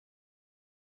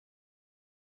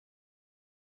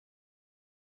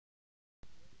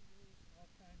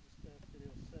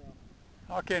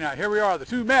Okay, now here we are, the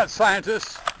two mad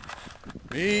scientists,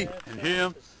 me and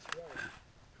him.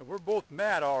 We're both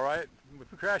mad, all right.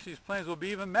 If we crash these planes, we'll be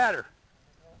even madder.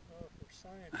 I don't know if we're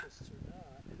scientists or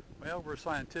not. Well, we're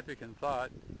scientific in thought.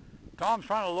 Tom's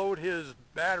trying to load his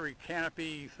battery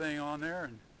canopy thing on there,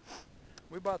 and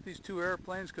we bought these two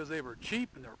airplanes because they were cheap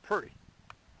and they were pretty.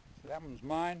 So that one's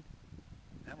mine,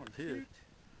 that one's his.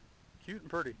 Cute and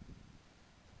pretty.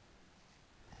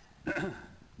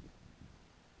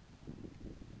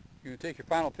 You gonna take your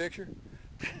final picture?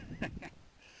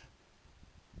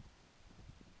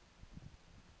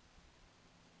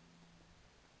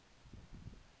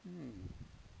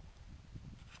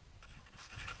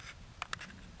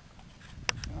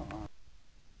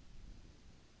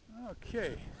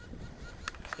 Okay,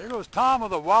 there goes Tom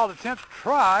with a wild attempt to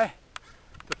try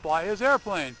to fly his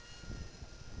airplane.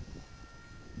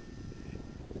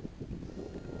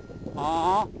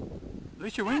 At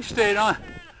least your wings stayed on.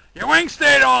 Your wings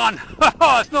stayed on!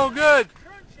 Oh, it's no good!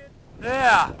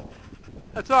 Yeah,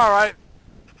 that's alright.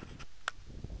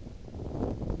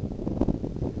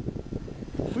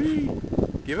 Whee!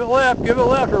 Give it left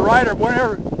or right or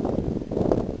whatever.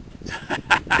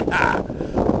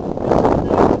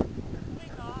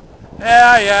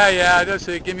 Yeah, just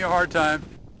give me a hard time.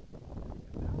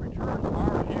 Now returns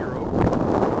our hero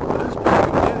with his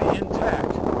plane nearly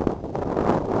intact.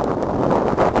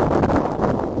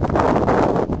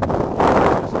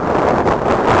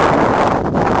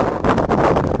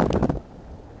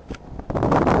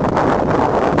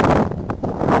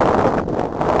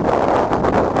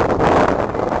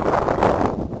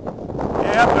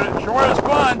 Yeah, but it sure is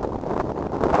fun.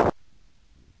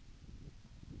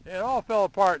 It all fell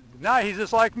apart. Now he's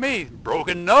just like me.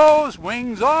 Broken nose,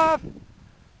 wings off.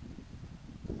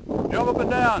 Jump up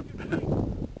and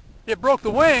down. It broke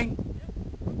the wing.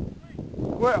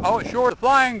 Well, oh, sure, the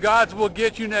flying gods will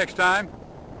get you next time.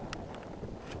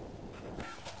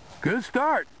 Good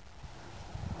start.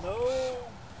 No.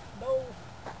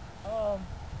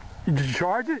 Did you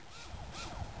charge it?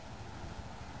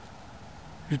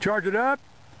 Did you charge it up?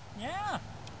 Yeah.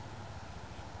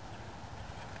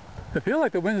 I feel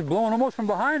like the wind is blowing almost from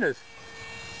behind us.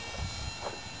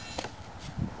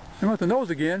 They went the nose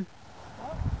again.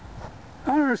 I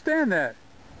don't understand that.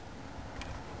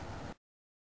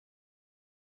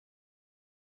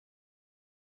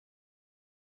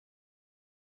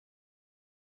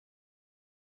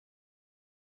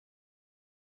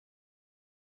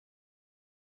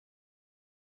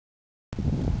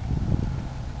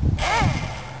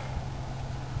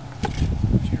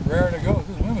 She's rare to go.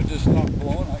 This wind was just not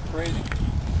blowing like crazy.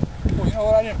 Well, you know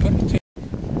what? I didn't put the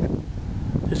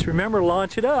Just remember to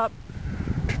launch it up.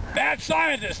 Mad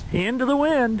scientist! Into the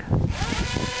wind.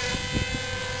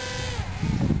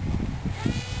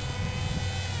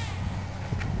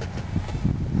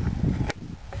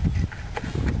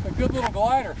 A good little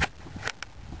glider.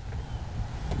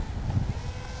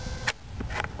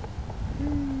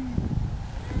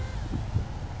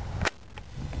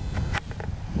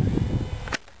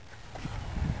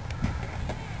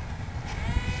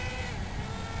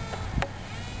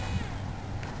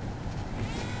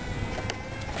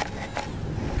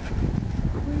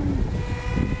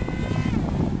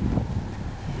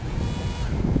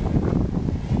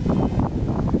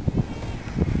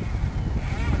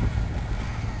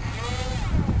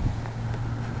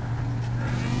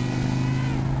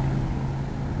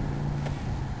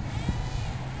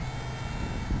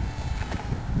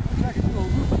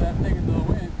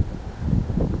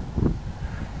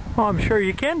 Oh, I'm sure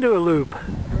you can do a loop.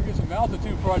 I'm gonna get some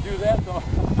altitude before I do that, though.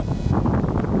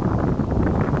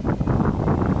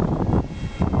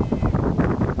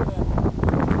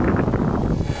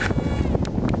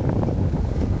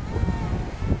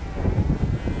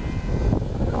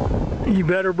 You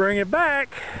better bring it back.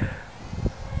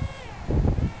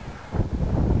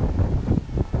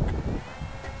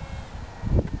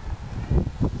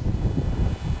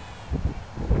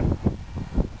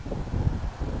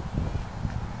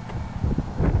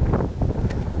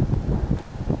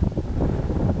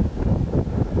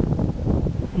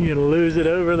 You're gonna lose it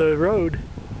over the road.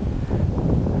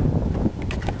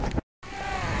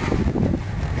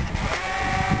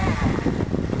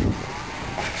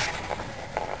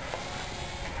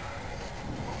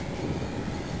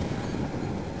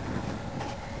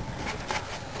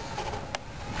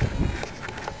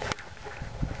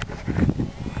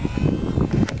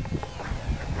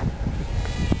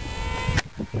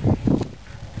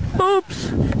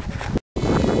 Oops!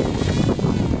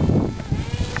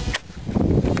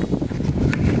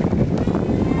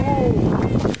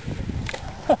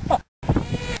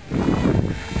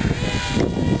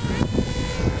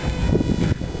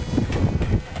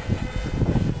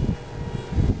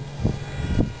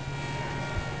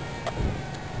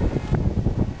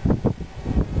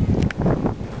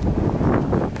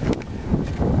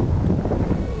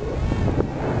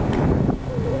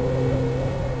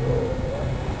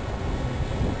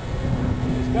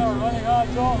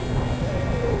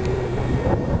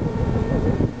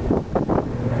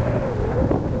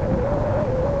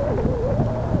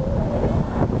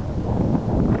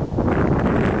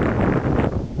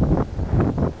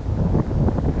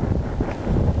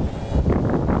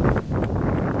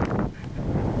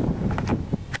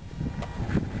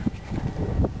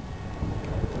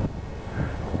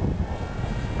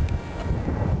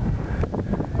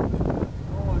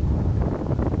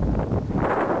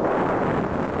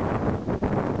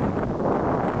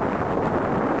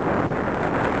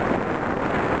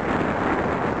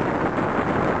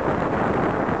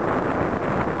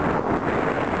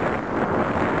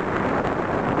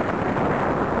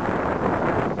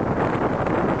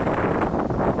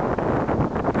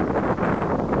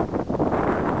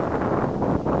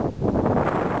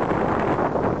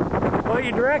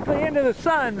 you directly into the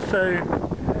sun, so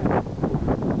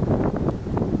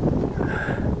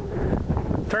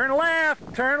turn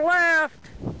left, turn left,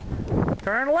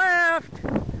 turn left.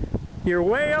 You're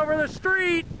way over the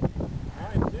street.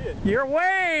 I see it. You're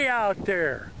way out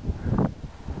there.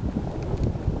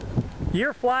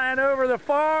 You're flying over the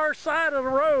far side of the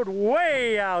road,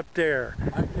 way out there.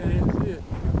 I can't even see it.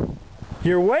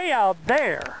 You're way out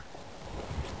there.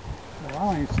 Well,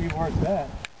 I don't even see where it's at.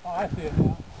 Oh, I see it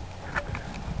now.